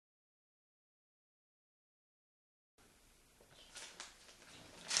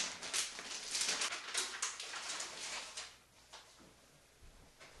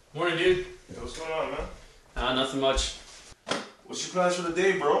Morning, dude. Hey, what's going on, man? Nothing much. What's your plans for the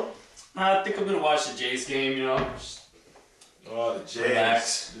day, bro? I think I'm gonna watch the Jays game, you know. Just Oh, the Jays.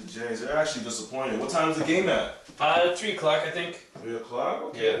 relax. The Jays. They're actually disappointed. What time's the game at? 3 o'clock, I think. 3 o'clock?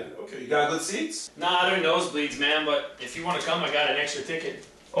 Okay. Yeah. Okay, you got good seats? Nah, they're nosebleeds, man, but if you want to come, I got an extra ticket.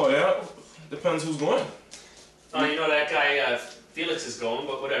 Oh, yeah? Depends who's going. Oh, you know that guy, Felix is going,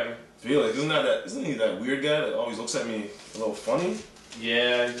 but whatever. Felix, isn't he that weird guy that always looks at me a little funny?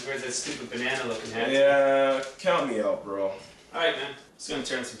 Yeah, he wears that stupid banana-looking hat. Yeah, count me out, bro. Alright, man. Just gonna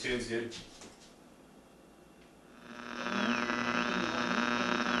turn some tunes, dude.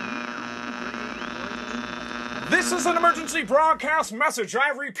 This is an emergency broadcast message. I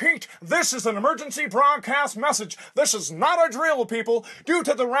repeat, this is an emergency broadcast message. This is not a drill, people. Due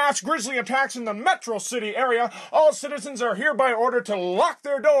to the rash grizzly attacks in the Metro City area, all citizens are hereby ordered to lock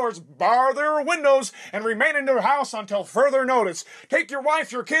their doors, bar their windows, and remain in their house until further notice. Take your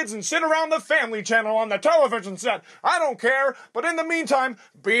wife, your kids, and sit around the Family Channel on the television set. I don't care, but in the meantime,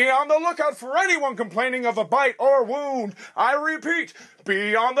 be on the lookout for anyone complaining of a bite or wound. I repeat,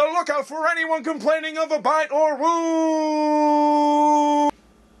 be on the lookout for anyone complaining of a bite or wound.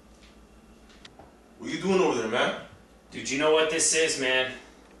 What are you doing over there, man? Dude, you know what this is, man?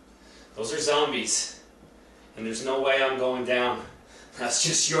 Those are zombies. And there's no way I'm going down. That's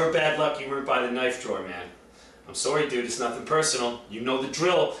just your bad luck you weren't by the knife drawer, man. I'm sorry, dude, it's nothing personal. You know the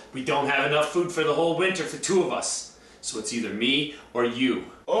drill. We don't have enough food for the whole winter for 2 of us. So it's either me or you.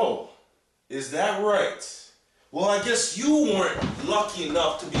 Oh, is that right? Well, I guess you weren't lucky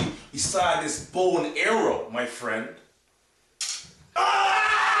enough to be beside this bow and arrow, my friend.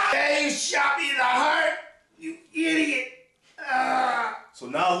 Ah! Hey, you shot me in the heart, you idiot! Ah! So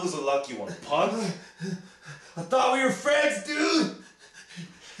now who's the lucky one? Pug? I thought we were friends, dude!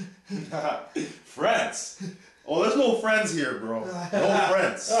 Friends? Oh, there's no friends here, bro. No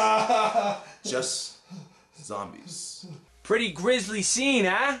friends. Just zombies. Pretty grisly scene,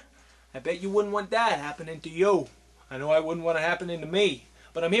 huh? I bet you wouldn't want that happening to you. I know I wouldn't want it happening to me.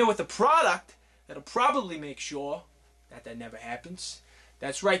 But I'm here with a product that'll probably make sure that never happens.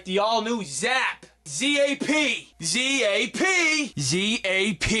 That's right, the all-new Zap. Z-A-P. Z-A-P.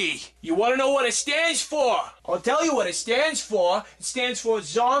 Z-A-P. You want to know what it stands for? I'll tell you what it stands for. It stands for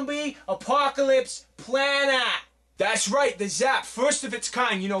Zombie Apocalypse Planner. That's right, the Zap, first of its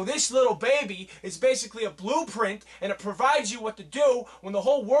kind. You know, this little baby is basically a blueprint, and it provides you what to do when the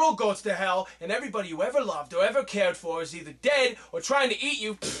whole world goes to hell, and everybody you ever loved or ever cared for is either dead or trying to eat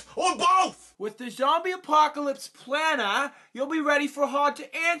you, or both! With the Zombie Apocalypse Planner, you'll be ready for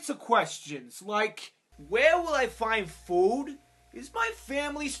hard-to-answer questions, like, where will I find food? Is my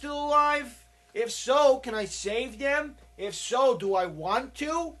family still alive? If so, can I save them? If so, do I want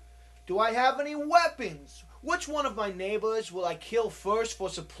to? Do I have any weapons? Which one of my neighbors will I kill first for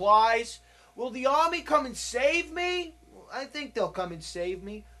supplies? Will the army come and save me? I think they'll come and save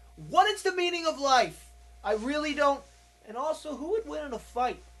me. What is the meaning of life? I really don't. And also, who would win in a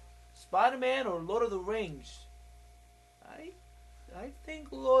fight? Spider-Man or Lord of the Rings? I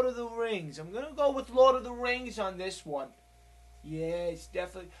think Lord of the Rings. I'm gonna go with Lord of the Rings on this one. Yeah, it's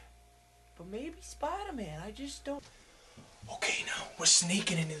definitely... But maybe Spider-Man. I just don't... Okay, now, we're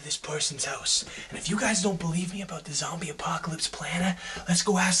sneaking into this person's house. And if you guys don't believe me about the Zombie Apocalypse Planner, let's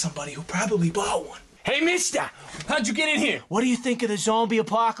go ask somebody who probably bought one. Hey, mister! How'd you get in here? What do you think of the Zombie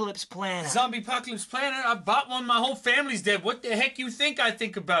Apocalypse Planner? Zombie Apocalypse Planner? I bought one, my whole family's dead. What the heck you think I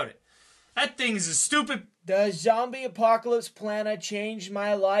think about it? That thing is a stupid... The Zombie Apocalypse Planner changed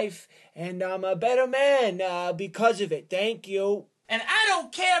my life, and I'm a better man because of it. Thank you. And I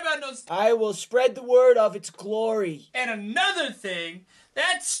don't care about no... I will spread the word of its glory. And another thing,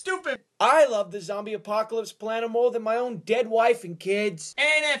 that's stupid. I love the Zombie Apocalypse Planner more than my own dead wife and kids.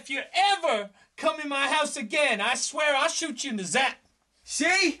 And if you ever come in my house again, I swear I'll shoot you in the Zap.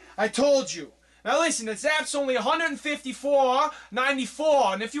 See? I told you. Now listen, the Zap's only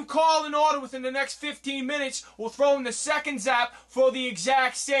 $154.94, and if you call an order within the next 15 minutes, we'll throw in the second Zap for the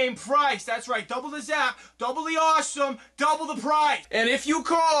exact same price. That's right, double the Zap, double the awesome, double the price. And if you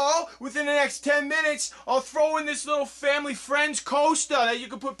call within the next 10 minutes, I'll throw in this little family friends coaster that you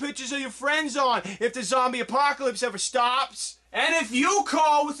can put pictures of your friends on if the zombie apocalypse ever stops. And if you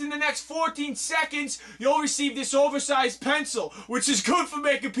call within the next 14 seconds, you'll receive this oversized pencil, which is good for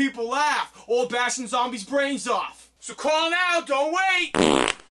making people laugh or bashing zombies' brains off. So call now, don't wait!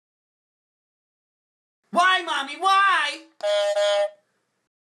 Why, Mommy, why?